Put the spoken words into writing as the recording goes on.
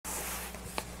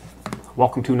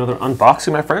Welcome to another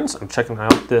unboxing, my friends. I'm checking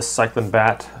out this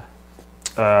CYCLENBATT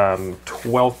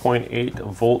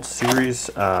 12.8 volt series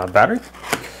battery,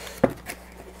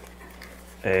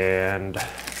 and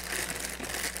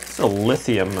it's a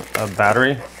lithium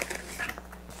battery.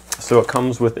 So it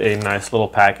comes with a nice little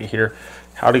packet here.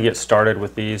 How to get started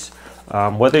with these.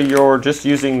 Whether you're just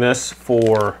using this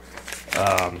for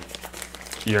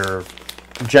your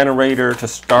generator to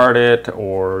start it,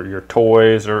 or your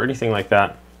toys, or anything like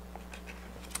that,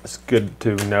 it's good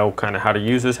to know kind of how to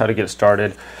use this, how to get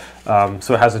started.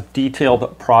 So it has a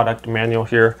detailed product manual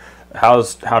here, how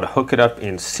to hook it up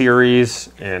in series,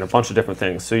 and a bunch of different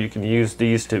things. So you can use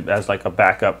these as like a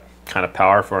backup kind of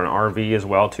power for an RV as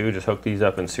well too. Just hook these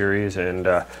up in series and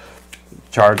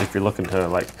charge if you're looking to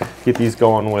like get these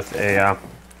going with a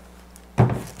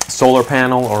solar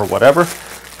panel or whatever.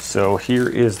 So here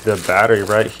is the battery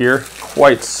right here.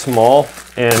 Quite small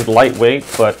and lightweight,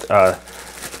 but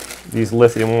these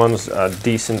lithium ones, a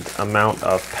decent amount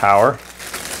of power.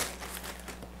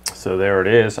 So there it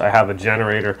is. I have a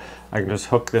generator I can just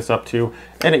hook this up to,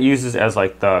 and it uses as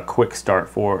like the quick start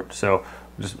for it. So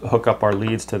just hook up our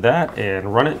leads to that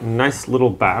and run it. Nice little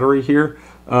battery here.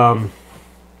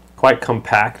 Quite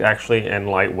compact actually, and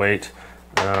lightweight.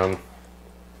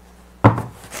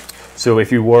 So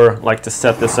if you were like to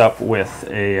set this up with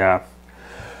a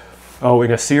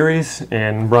in a series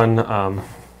and run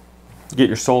get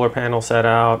your solar panel set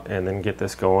out and then get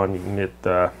this going, you can get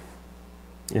the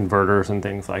inverters and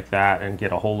things like that and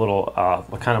get a whole little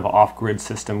kind of off-grid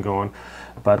system going.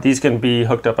 But these can be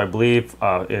hooked up, I believe,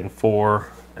 in 4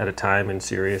 at a time in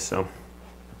series. So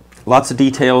lots of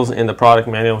details in the product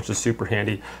manual, which is super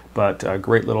handy, but a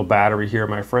great little battery here,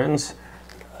 my friends.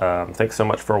 Thanks so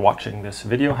much for watching this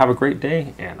video. Have a great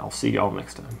day, and I'll see y'all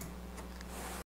next time.